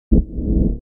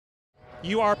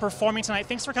You are performing tonight.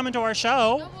 Thanks for coming to our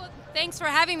show. Oh, well, thanks for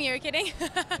having me. You're kidding?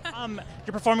 You're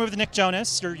performing with Nick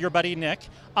Jonas, your buddy Nick.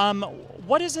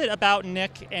 What is it about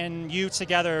Nick and you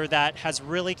together that has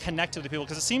really connected with people?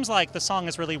 Because it seems like the song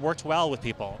has really worked well with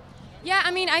people. Yeah,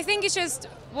 I mean, I think it's just,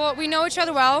 well, we know each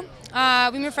other well.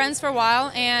 We've been friends for a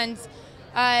while, and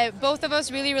both of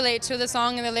us really relate to the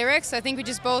song and the lyrics. I think we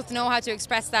just both know how to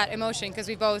express that emotion because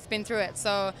we've both been through it.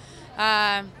 So,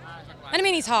 and I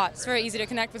mean, he's hot. It's very easy to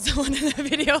connect with someone in a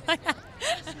video like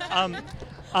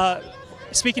that.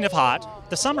 Speaking of hot,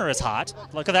 the summer is hot.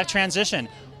 Look at that transition.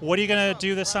 What are you going to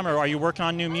do this summer? Are you working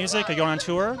on new music? Are you going on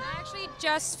tour? I actually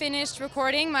just finished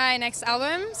recording my next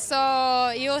album, so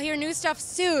you'll hear new stuff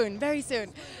soon, very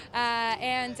soon.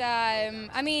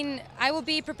 I mean, I will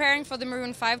be preparing for the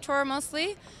Maroon 5 tour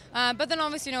mostly, but then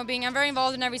obviously, I'm very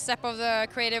involved in every step of the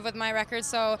creative with my record,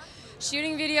 so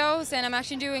shooting videos, and I'm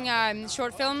actually doing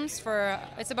short films for,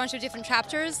 it's a bunch of different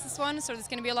chapters, this one, so there's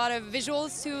going to be a lot of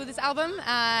visuals to this album,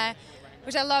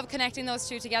 which I love connecting those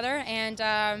two together, and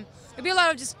it'll be a lot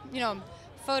of just,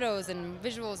 photos and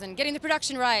visuals and getting the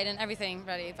production right and everything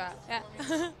ready, but yeah.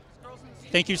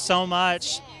 Thank you so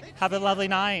much. Have a lovely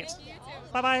night.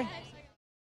 Bye-bye.